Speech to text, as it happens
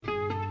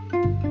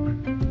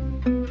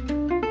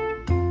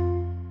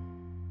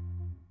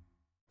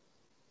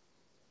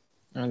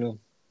Hello.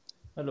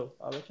 Hello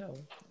આવે છે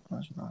હવે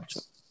अच्छा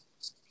अच्छा।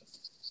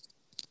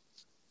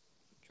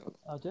 चलो।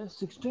 આજે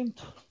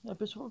 16th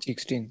episode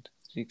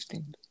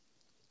 16th.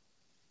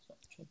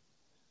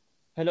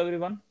 hello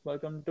everyone,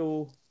 welcome to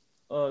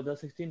the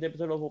 16th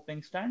episode of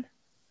Opening Stand.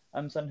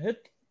 I'm Sanhit.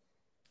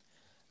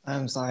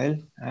 I'm Sahil,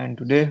 and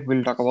today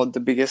we'll talk about the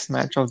biggest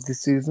match of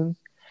this season,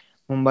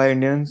 Mumbai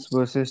Indians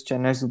versus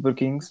Chennai Super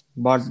Kings.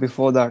 But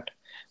before that,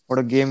 what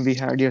a game we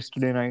had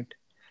yesterday night.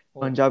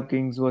 Oh, Punjab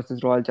Kings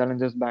versus Royal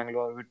Challengers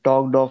Bangalore. We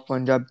talked of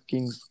Punjab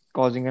Kings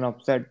causing an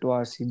upset to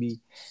RCB,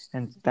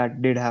 and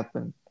that did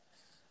happen.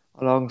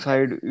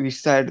 Alongside, we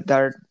said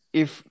that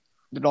if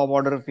the top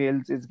order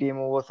fails, it's game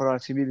over for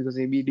RCB because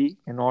ABD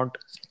cannot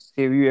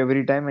save you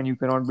every time, and you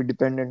cannot be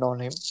dependent on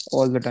him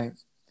all the time.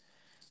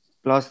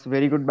 Plus,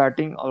 very good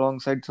batting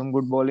alongside some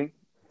good bowling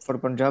for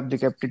Punjab. They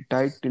kept it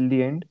tight till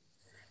the end.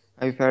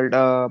 I felt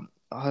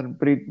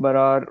Harpreet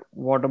Barar,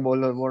 what a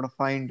bowler, what a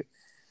find.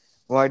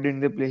 Why didn't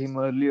they play him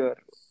earlier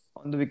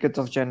on the wickets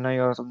of Chennai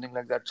or something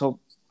like that? So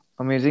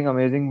amazing,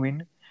 amazing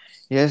win.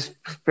 Yes,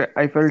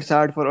 I felt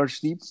sad for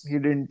Arshdeep. He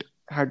didn't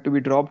had to be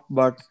dropped,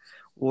 but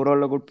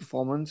overall a good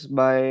performance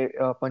by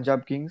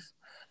Punjab Kings.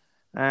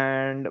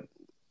 And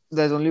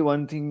there's only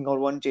one thing or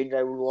one change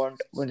I would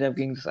want Punjab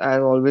Kings.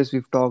 As always,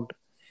 we've talked.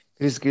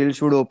 His skill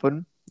should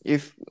open.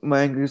 If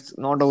Mayank is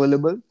not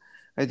available,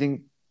 I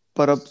think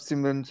Parab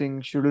Simran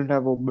Singh shouldn't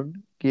have opened.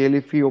 KL,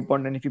 if he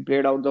opened and if he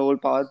played out the whole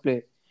power play,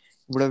 it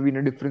would have been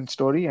a different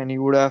story and he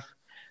would have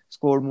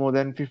scored more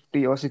than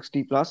 50 or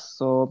 60 plus.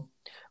 So,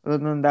 other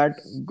than that,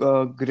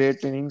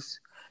 great innings.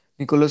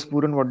 Nicholas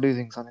Puran, what do you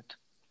think, Sanit?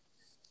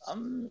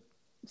 um,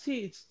 see,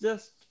 it's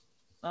just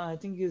I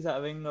think he's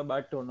having a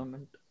bad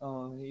tournament.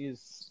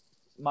 He's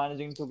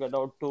managing to get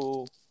out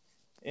to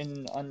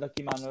in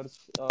unlucky manners.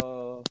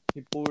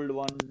 He pulled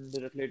one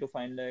directly to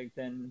fine leg,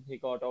 then he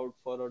got out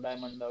for a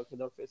diamond duck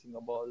without facing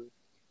a ball.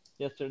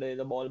 Yesterday,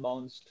 the ball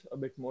bounced a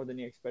bit more than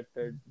he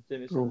expected.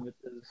 Jamison, True. with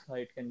his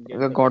height, can get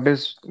The the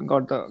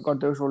got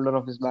the shoulder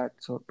of his bat,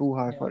 so too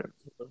high yeah for him.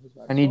 his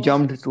bat. And he So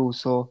jumped too,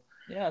 so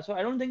yeah, so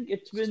I don't think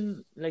it's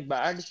been like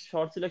bad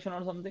shot selection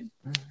or something.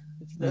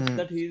 It's just mm,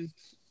 that he's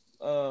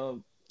uh,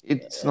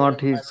 it's having not a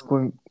bad his tournament.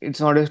 going. It's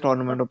not his Not,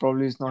 tournament, or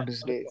probably it's yeah, not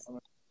his not his days.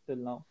 tournament till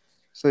now.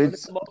 So But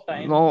it's it's about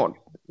time. not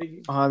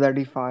that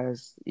he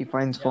fires. He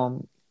finds Yeah,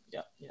 form.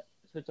 yeah.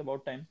 So it's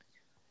about time.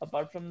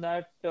 Apart from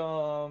that,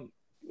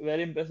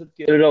 very impressive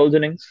Kerala Rahul's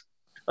innings.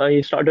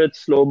 He started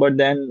slow, but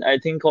then I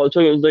think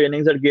also it was the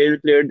innings that Gale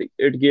played.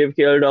 It gave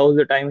KL Rahul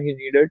the time he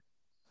needed.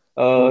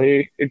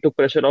 True, It took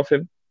pressure off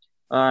him,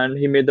 and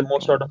he made the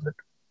most true, out of it.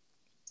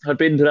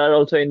 Harpreet Brar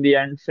also in the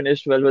end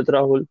finished well with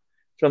Rahul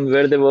from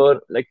where they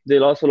were. Like they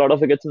lost a lot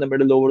of wickets in the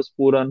middle overs.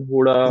 Puran,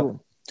 Huda. true.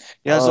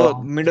 Yeah, so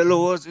Uh, middle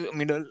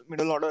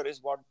order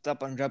is what the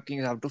Punjab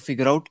Kings have to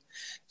figure out.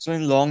 So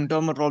in long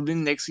term, or probably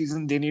next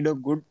season, they need a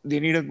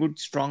good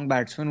strong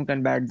batsman who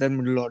can bat the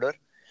middle order.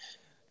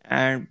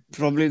 And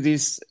probably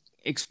this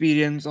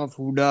experience of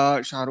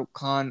Huda, Shah Rukh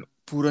Khan,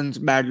 Puran's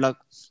bad luck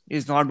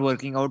is not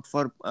working out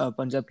for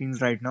Punjab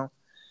Kings right now.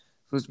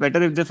 So it's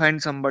better if they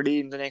find somebody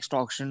in the next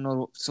auction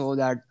or so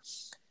that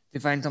they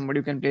find somebody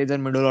who can play their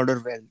middle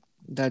order well.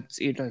 That's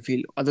it, I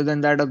feel. Other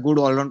than that, a good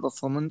all round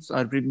performance.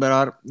 Harpreet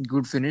Barar,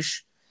 good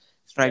finish.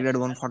 Strike at yes,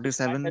 and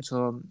 147.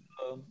 So,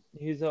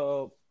 he's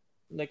a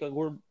like a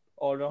good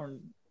all-round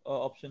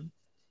option.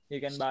 He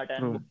can bat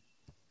and bowl, true,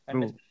 and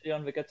true, especially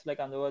on wickets like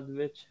Ahmedabad,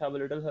 which have a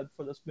little help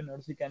for the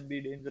spinners, he can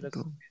be dangerous.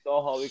 true. We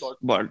saw how he got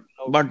But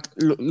out.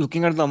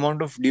 looking at the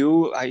amount of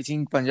dew, I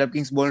think Punjab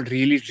Kings bowled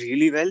really,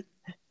 really well.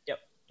 Yep,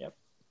 yep.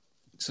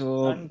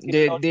 So And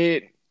they Kerala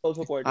they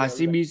also quite well. Like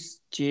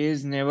RCB's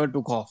chase never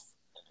took off.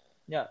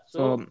 yeah, so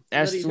So the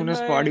as soon reason as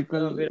why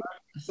Particle, Virat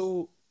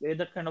to play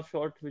that kind of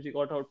shot, which he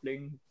got out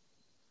playing,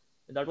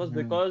 that was hmm,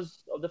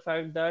 because of the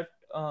fact that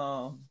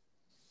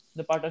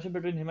the partnership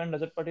between him and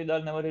Rajat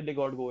Patidar never really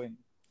got going.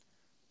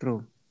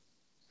 true.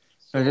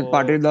 Rajat So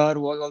Patidar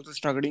was also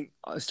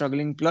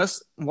struggling.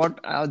 Plus, what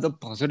the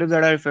positive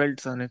that I felt,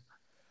 Sanit,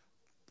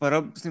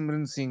 Parab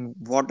Simran Singh,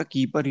 what a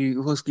keeper! He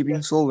was keeping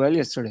yes, so well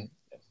yesterday.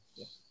 yes,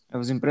 yes. I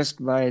was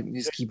impressed by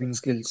his Great keeping keeper,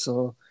 skills.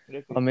 So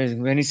great keeper.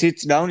 amazing. When he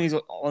sits down, he's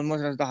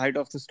almost at the height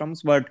of the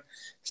stumps, but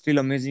still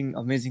amazing,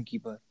 amazing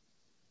keeper.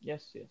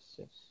 Yes, yes,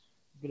 yes.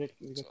 Great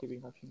wicket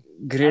keeping option.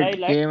 And I Great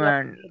like game that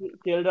and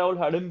KL Rahul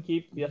had him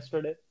keep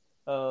yesterday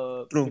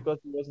true, because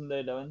he was in the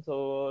 11.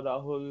 So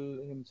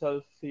Rahul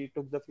himself, he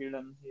took the field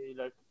and he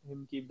let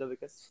him keep the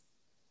wickets.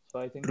 So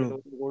I think it true,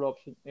 was a good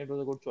option. It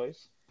was a good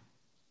choice.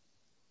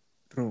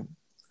 true.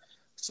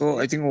 So So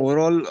I yes, think the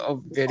overall a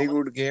very performance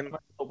good game.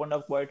 opened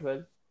up quite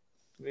well.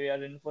 We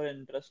are in for an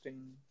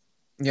interesting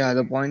Yeah,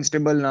 the game. points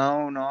table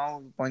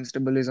now points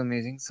table is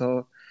amazing.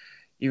 So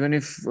even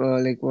if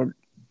like what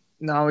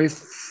now if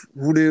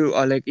who do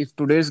you like if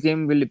today's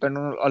game will depend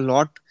on a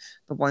lot,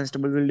 the points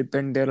table will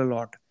depend there a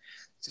lot.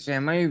 So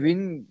if MI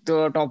win,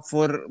 the top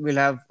four will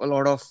have a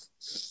lot of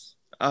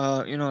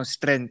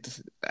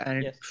strength and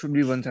it Yes, should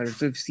be one sided.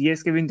 So if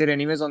CSK win, they're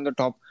anyways on the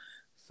top.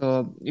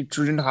 So it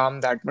shouldn't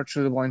harm that much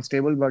to the points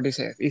table. But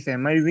if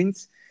MI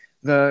wins,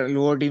 The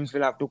lower teams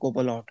will have to cope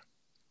a lot.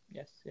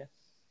 Yes, yes.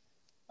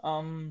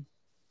 Um,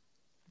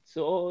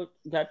 so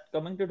that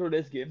coming to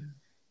today's game,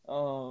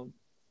 uh,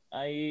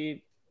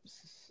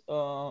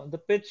 the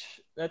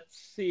pitch.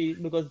 Let's see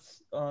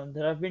because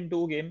there have been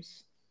two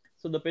games,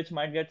 so the pitch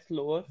might get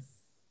slower.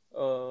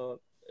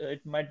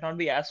 It might not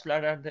be as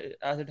flat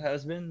as it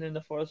has been in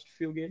the first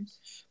few games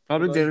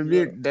Probably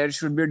because there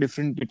should be a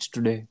different pitch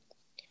today.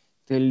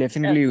 They'll yeah.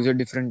 definitely use a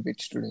different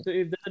pitch today. So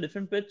if there's a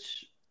different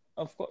pitch,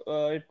 of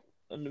course,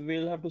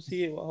 we'll have to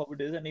see how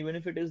it is. And even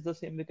if it is the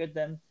same wicket,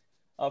 then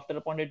after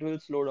a point it will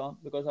slow down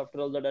because after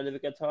all, the Delhi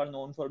wickets are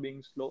known for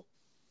being slow.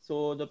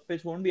 So the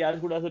pitch won't be as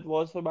good as it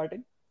was for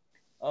batting.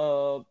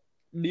 Uh,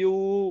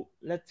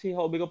 let's see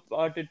how big a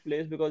part it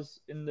plays because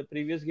in the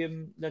previous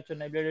game that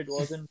Chennai played, it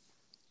wasn't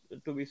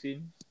to be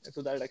seen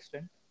to that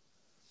extent.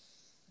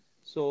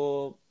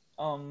 So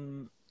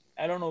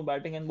I don't know,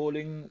 batting and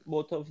bowling,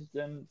 both of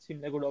them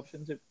seem like good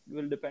options. It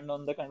will depend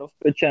on the kind of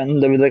pitch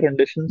and the weather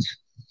conditions.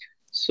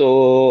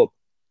 So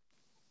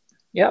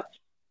yeah,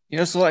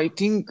 Yeah, so I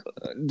think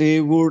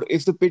they would,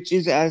 if the pitch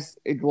is as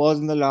it was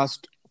in the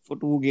last for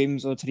 2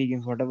 games or 3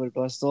 games, whatever it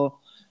was. So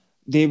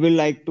they will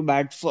like to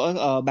bat first,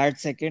 bat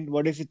second.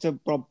 What if it's a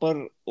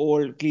proper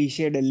old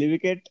cliche Delhi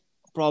wicket?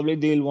 Probably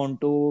they'll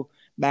want to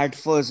bat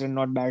first and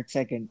not bat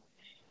second.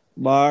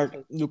 yeah,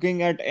 But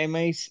looking at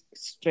MI's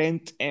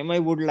strength, MI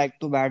would like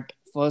to bat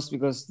first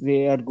because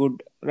they are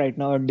good right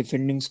now at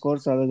defending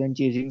scores rather than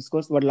chasing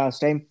scores. But last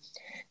time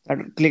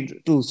that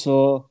clicked too,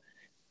 so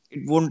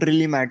it won't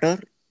really matter.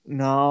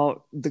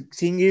 Now the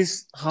thing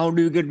is, how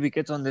do you get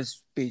wickets on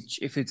this pitch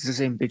if it's the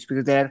same pitch?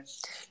 Because there,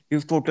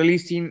 you've totally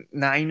seen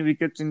 9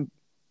 wickets in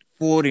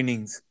 4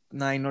 innings,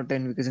 9 or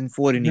 10 wickets in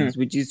four hmm, innings,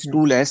 which is hmm,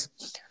 too less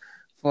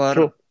for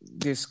true.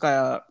 this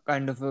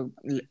kind of a,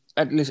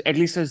 at least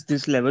at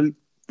this level.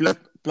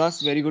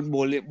 Plus very good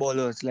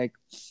bowlers like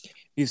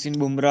we've seen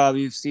Bumrah,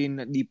 we've seen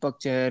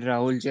Deepak Chair,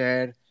 Rahul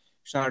Chair,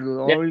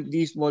 Shardul. Yeah. All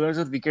these bowlers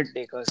are wicket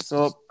takers.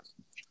 So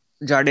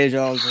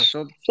Jadeja also.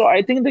 So So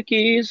I think the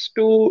key is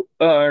to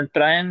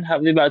try and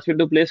have the batsman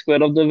to play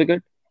square of the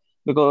wicket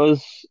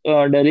because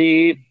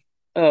Delhi,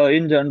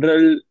 in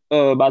general,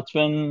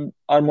 batsmen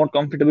are more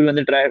comfortable when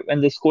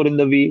they score in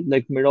the V,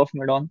 like mid off,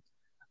 mid on.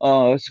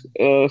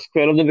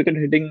 Square of the wicket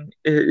hitting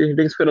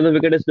square of the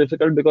wicket is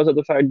difficult because of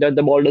the fact that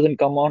the ball doesn't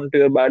come on to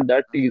your bat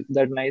that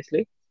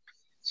nicely.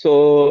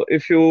 So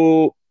if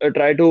you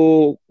try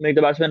to make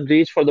the batsman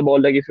reach for the ball,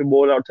 like if you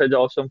bowl outside the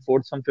off some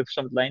fourth, some fifth,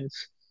 some lines,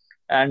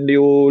 and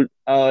you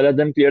let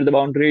them clear the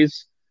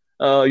boundaries,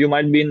 you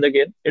might be in the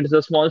game. It is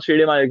a small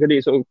stadium, I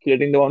agree. So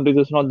clearing the boundaries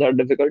is not that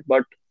difficult,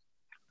 but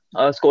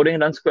scoring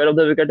runs square of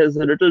the wicket is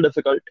a little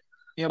difficult.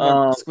 yeah, but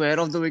Um, square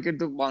of the wicket,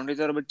 the boundaries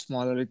are a bit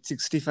smaller. It's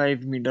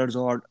 65 meters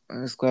odd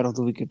square of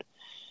the wicket.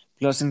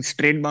 Plus, in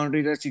straight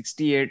boundaries are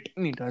 68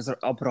 meters or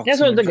yeah, so the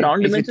approximately.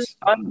 ground If dimensions it's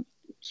are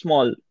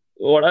small.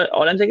 All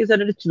I'm saying is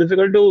that it's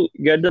difficult to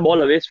get the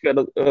ball away square,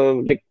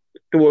 like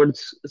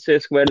towards say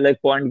square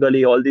like point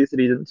gully, all these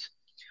regions.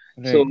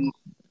 So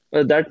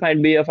right. that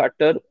might be a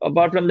factor.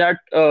 Apart from that,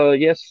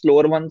 yes,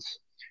 slower ones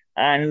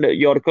and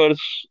Yorkers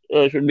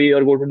should be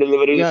your go-to Yeah,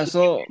 deliveries.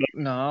 so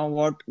now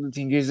what the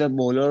thing is, the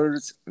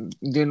bowlers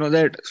they know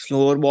that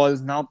slower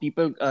balls now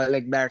people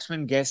like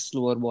batsmen guess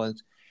slower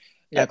balls,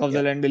 Yeah, back of the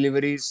yeah. line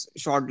deliveries,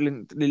 short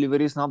length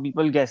deliveries. Now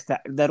people guess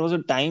that there was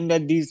a time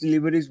that these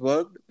deliveries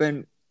worked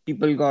when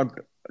people got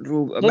to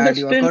No, they bat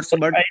still Yorkers, work.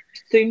 but I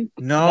think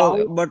now,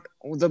 now, but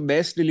the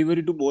best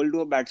delivery to bowl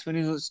to a batsman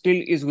is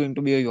still is going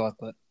to be a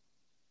Yorker.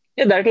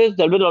 yeah, that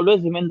will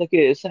always remain the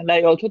case. And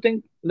I also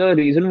think the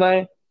reason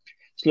why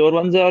slower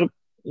ones are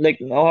like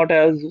not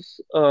as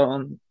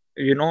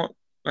you know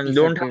and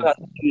don't have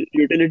Effective. as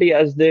utility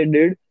as they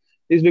did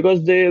is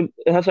because they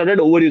have started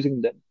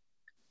overusing them.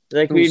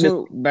 Like True. we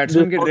So discussed this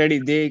batsmen get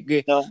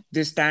ready. uh,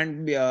 They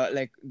stand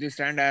like they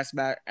stand as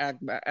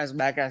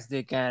back as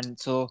they can.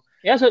 So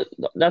yeah, so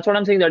that's what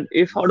I'm saying. That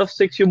if out of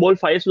six you bowl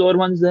five slower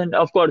ones, then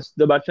of course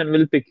the batsman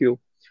will pick you.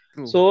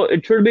 true. So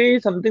it should be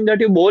something that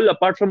you bowl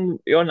apart from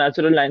your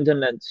natural lines and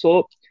lengths.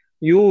 So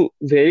you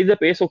vary the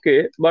pace,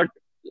 okay, but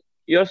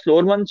your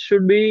slower ones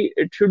should be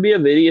a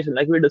variation.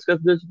 Like we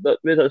discussed this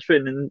with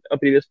Ashwin in a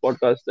previous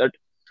podcast that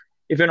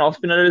if an off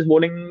spinner is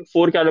bowling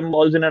four carom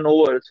balls in an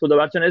over, so the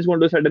batsman is going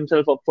to set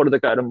himself up for the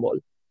carom ball.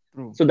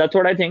 True. So that's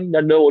what I think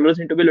that the bowlers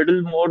need to be a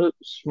little more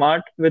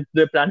smart with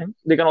their planning.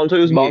 They can also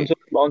use Va- bouncers.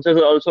 Bouncers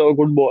are also a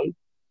good ball.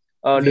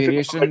 Difficult to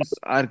variations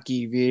are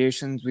key.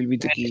 Variations will be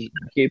the key.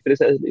 okay,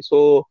 precisely.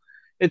 So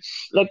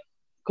it's like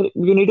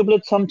you need to play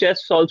some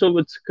chess also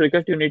with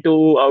cricket. You need to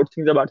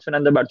outthink the batsman,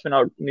 and the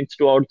batsman needs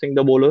to outthink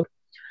the bowler.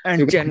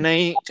 You And can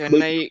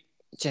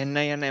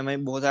Chennai and MI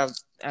both have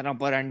an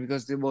upper hand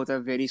because they both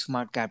have very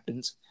smart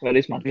captains.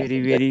 very smart Very,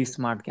 captains, very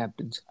smart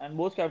captains. and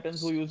both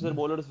captains who use their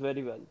bowlers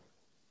very well.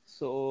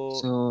 So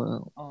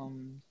So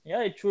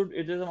yeah,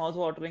 it is a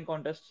mouth-watering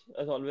contest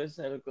as always.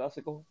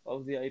 El-classico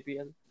of the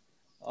IPL.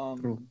 true.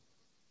 Um,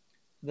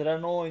 there are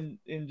no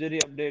injury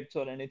updates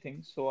or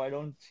anything, so I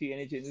don't see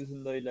any changes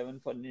in the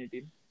 11 for any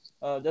team.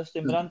 Just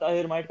Imran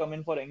Tahir might come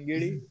in for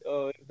Engidi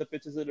if the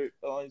pitch is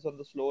is on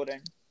the slower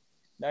end.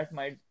 that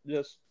might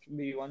just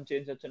be one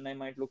change that Chennai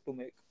might look to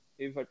make,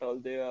 if at all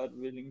they are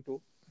willing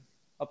to.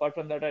 Apart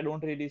from that, I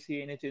don't really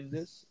see any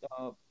changes.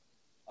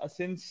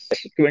 Since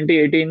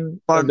 2018,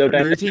 But the do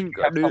time you that think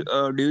we have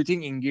come, do you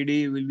think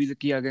Ingidi will be the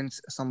key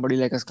against somebody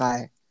like a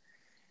Sky?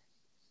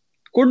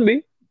 could be,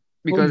 could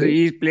Because be.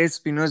 he plays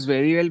spinners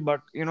very well,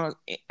 but you know,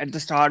 at the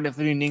start of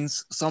every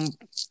innings, some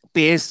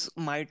pace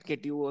might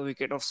get you a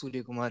wicket of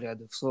Surya Kumar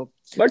Yadav. So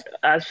But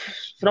as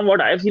from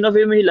what I've seen of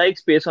him, he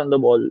likes space on the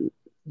ball.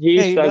 He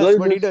yeah, he does, struggles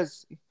but he if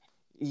does.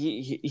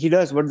 He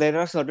does, but there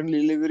are certain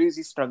deliveries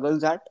he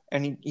struggles at,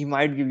 and he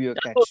might give you a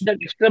so catch. that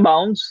extra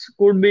bounce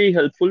could be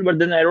helpful, but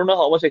then I don't know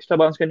how much extra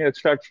bounce can you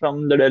extract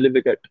from the Delhi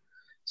wicket.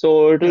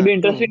 So it will Yeah, be true.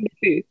 interesting to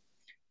see.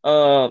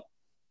 Uh,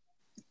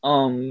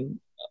 um,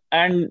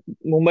 and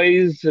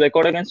Mumbai's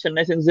record against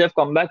Chennai since they have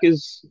come back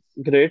is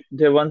great.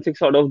 They've won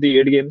 6 out of the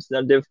 8 games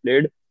that they've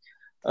played.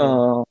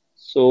 True.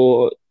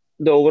 So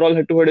the overall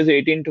head-to-head is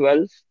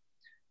 18-12.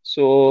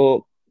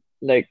 So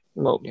like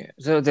no, Yeah.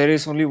 So there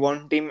is only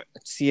one team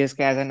CSK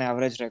has an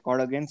average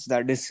record against,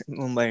 that is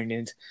Mumbai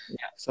Indians.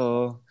 yeah,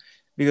 So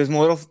because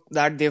more of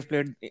that they've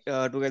played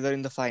together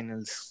in the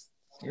finals.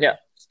 yeah,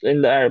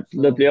 in the So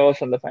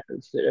playoffs and the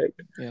finals, right?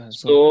 yeah.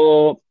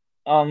 So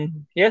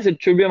So yes,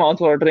 it should be a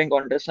mouth-watering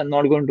contest. I'm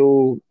not going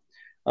to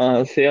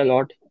say a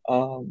lot.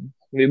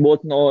 We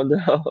both know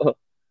the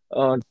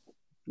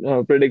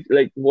predict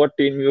like what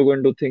team you're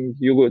going to think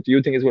you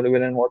think is going to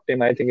win and what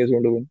team I think is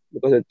going to win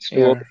because it's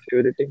two of yeah, my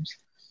favorite teams.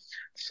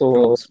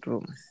 true, So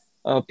true.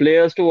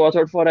 players to watch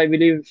out for, I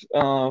believe,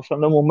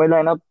 from the Mumbai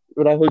lineup,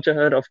 Rahul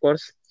Chahar, of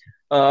course.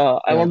 I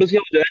Yeah, want to see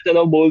how Jayant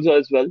Yadav bowls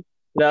as well.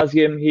 Last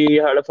game he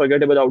had a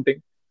forgettable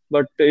outing,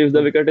 but if the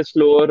true, wicket is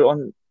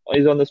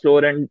on the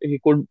slower end, he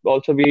could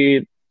also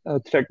be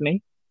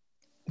threatening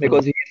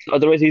because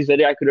true. he's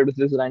very accurate with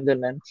his lines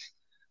and lengths,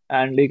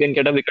 and he can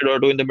get a wicket or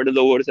two in the middle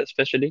overs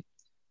especially.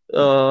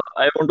 True.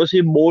 I want to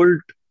see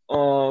Bolt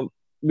uh,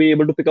 be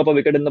able to pick up a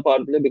wicket in the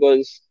power play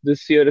because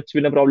this year it's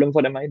been a problem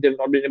for MI. They've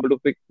not been able to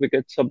pick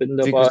wickets up in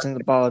the power Because in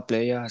the power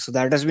play, yeah. So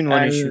that has been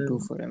one issue too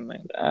and for him,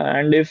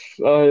 man. if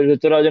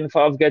Rituraj and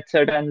Faf get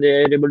set and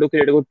they're able to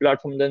create a good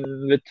platform, then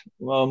with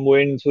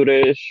Moin,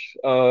 Suresh,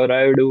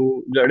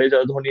 Rayudu,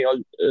 Jadeja,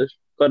 Dhoni,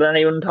 Karan,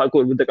 even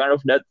Thakur, with the kind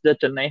of depth that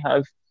Chennai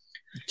have,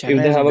 if Chennai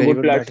they has a have a very good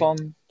good batting.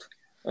 platform,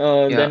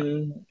 Yeah,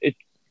 then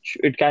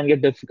it can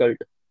get difficult.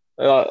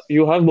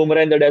 You have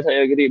Bumrah in the death, I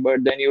agree,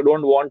 but then you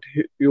don't want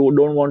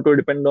to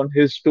depend on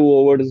his 2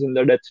 overs in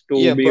the death to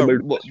yeah. be able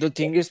to But the perform.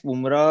 thing is,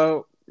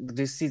 Bumrah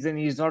this season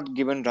he's not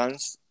given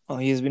runs.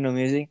 He has been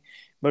amazing,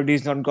 but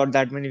he's not got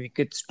that many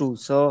wickets too.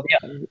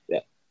 Yeah, yeah.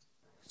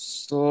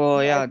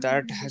 Yeah, I think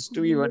that the has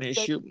to be thing one is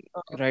that issue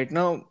uh, right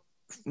now.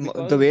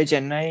 The way because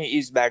Chennai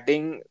is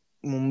batting,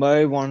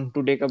 Mumbai want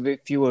to take a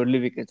few early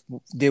wickets.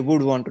 They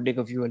would want to take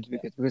a few early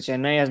wickets because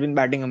Chennai has been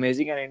batting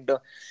amazing,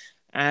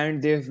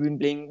 and they've been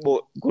playing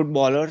good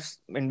bowlers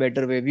in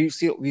better way.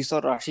 We saw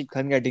Rashid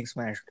Khan getting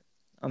smashed,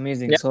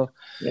 amazing. yeah,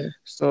 yeah,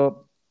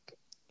 So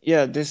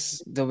yeah,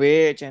 this the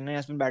way Chennai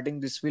has been batting,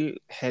 this will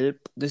help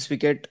this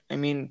wicket. I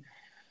mean,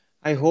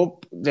 I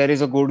hope there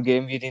is a good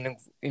game. We're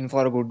in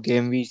for a good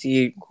game. We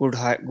see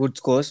good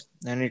scores,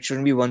 and it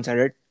shouldn't be one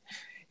sided.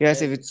 I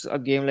Yes, if agree. it's a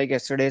game like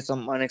yesterday,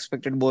 some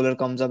unexpected bowler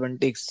comes up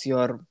and takes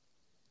your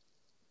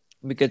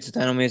wickets,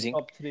 then amazing.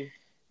 Top three.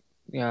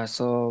 Yeah,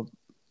 so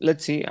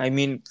let's see. I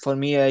mean, for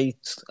me,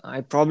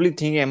 I probably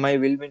think MI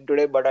will win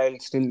today, but I'll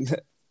still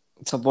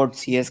support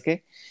CSK. Yeah.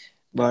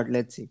 But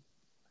let's see.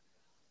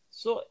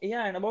 So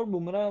yeah, and about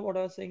Bumrah, what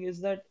I was saying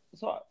is that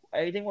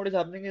I think what is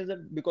happening is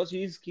that because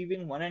he's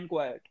keeping one end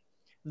quiet,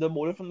 the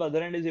bowler from the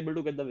other end is able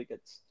to get the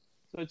wickets.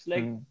 So it's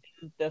like Hmm.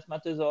 in test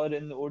matches or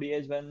in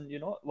ODIs when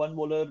one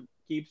bowler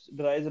keeps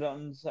dries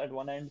runs at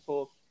one end,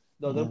 so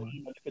the other Hmm. bowler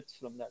benefits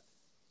from that.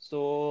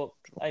 So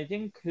I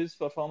think his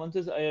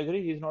performances, I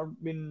agree, he's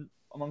not been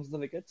amongst the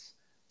wickets,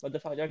 but the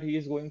fact that he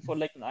is going for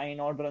like 9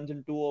 odd runs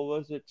in 2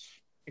 overs, it's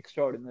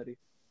extraordinary.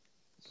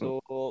 True.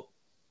 So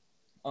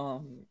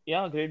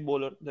yeah, great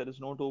bowler. There is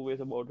no two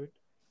ways about it.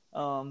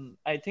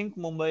 I think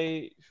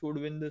Mumbai should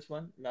win this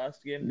one.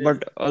 Last game they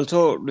But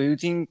also, do you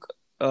think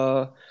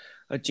uh,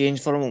 a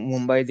change for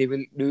Mumbai? They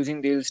will. Do you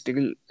think they will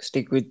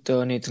stick with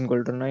Nathan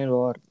Coulter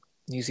or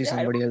you see yeah,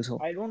 somebody else?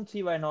 I don't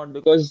see why not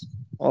because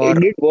it Or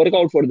did work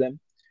out for them.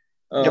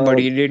 yeah, but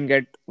Uh, he didn't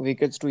get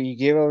wickets too. He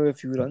gave away a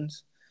few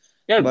runs,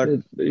 yeah, but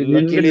you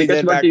didn't get luckily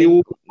wickets, but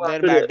you have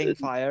their to batting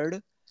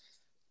fired.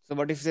 So,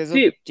 but if there's a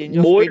see change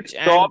of Bolt pitch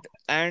dropped.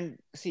 and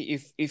see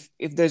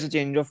if there's a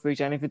change of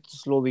pitch and if it's a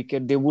slow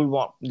wicket, they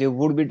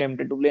would be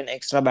tempted to play an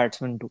extra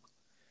batsman too.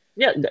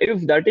 Yeah,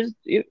 if that is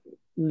if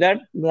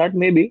that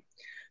may be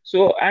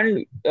so,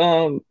 and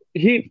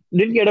he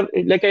didn't get a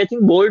like I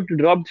think Bolt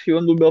dropped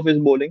Shivan Dubey of his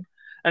bowling,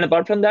 and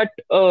apart from that,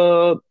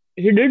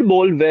 he did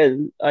bowl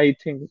well, I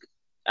think,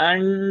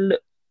 and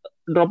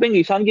dropping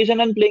Ishan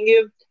Kishan and playing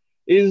him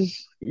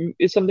is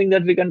is something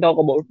that we can talk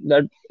about.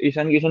 That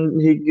Ishan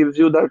Kishan he gives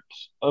you that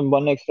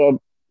one extra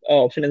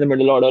option in the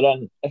middle order,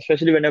 and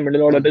especially when your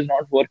middle order True, is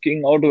not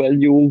working out well,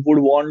 you would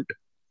want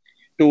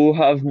to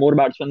have more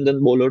batsmen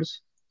than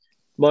bowlers.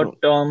 But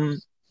true.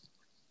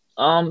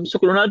 So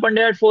Krunal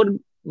Pandya at four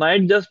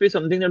might just be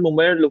something that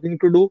Mumbai are looking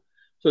to do,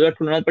 so that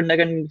Krunal Pandya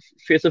can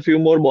face a few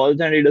more balls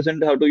and he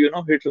doesn't have to,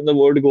 hit from the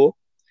word go.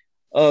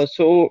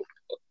 So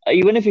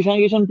even if Ishan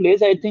Kishan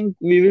plays, I think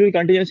we will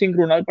continue seeing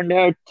Krunal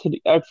Pandya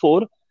at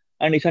four,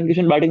 and Ishan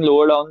Kishan batting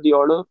lower down the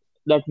order.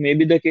 That may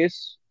be the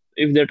case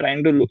if they're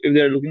if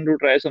they're looking to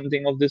try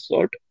something of this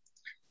sort.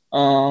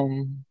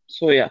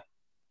 So yeah,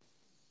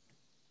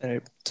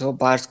 Right. So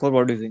par score,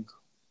 what do you think?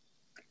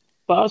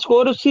 power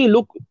score. See,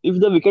 look, if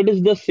the wicket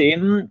is the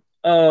same,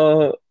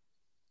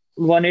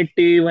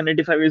 180,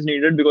 185 is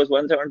needed because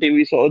 170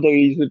 we saw the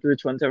ease with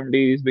which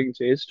 170 is being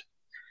chased. True.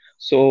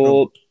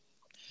 So,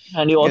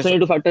 and you also Yes. need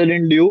to factor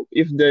in due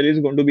if there is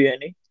going to be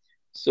any.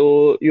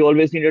 So you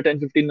always need a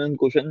 10-15 run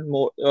cushion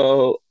more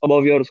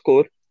above your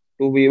score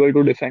to be able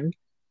to defend.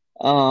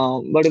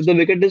 But if the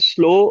wicket is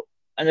slow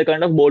and the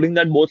kind of bowling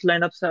that both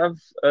lineups have,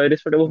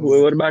 irrespective of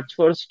whoever bats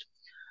first,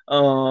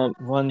 uh,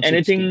 160.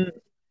 anything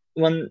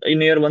one in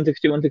near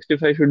 160,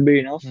 165 should be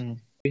enough. Hmm.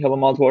 We have a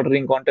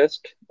mouth-watering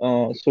contest,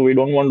 so we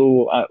don't want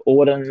to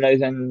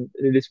overanalyze and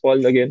really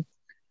spoil the game.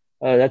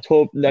 Let's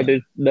hope that Yeah.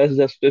 it does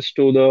justice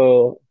to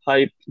the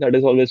hype that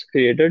is always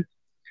created.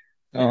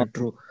 Uh,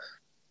 True.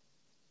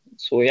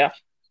 so yeah,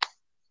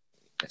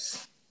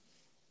 Yes.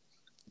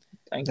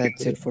 thank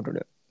That's you. it for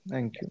today.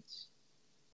 Thank you.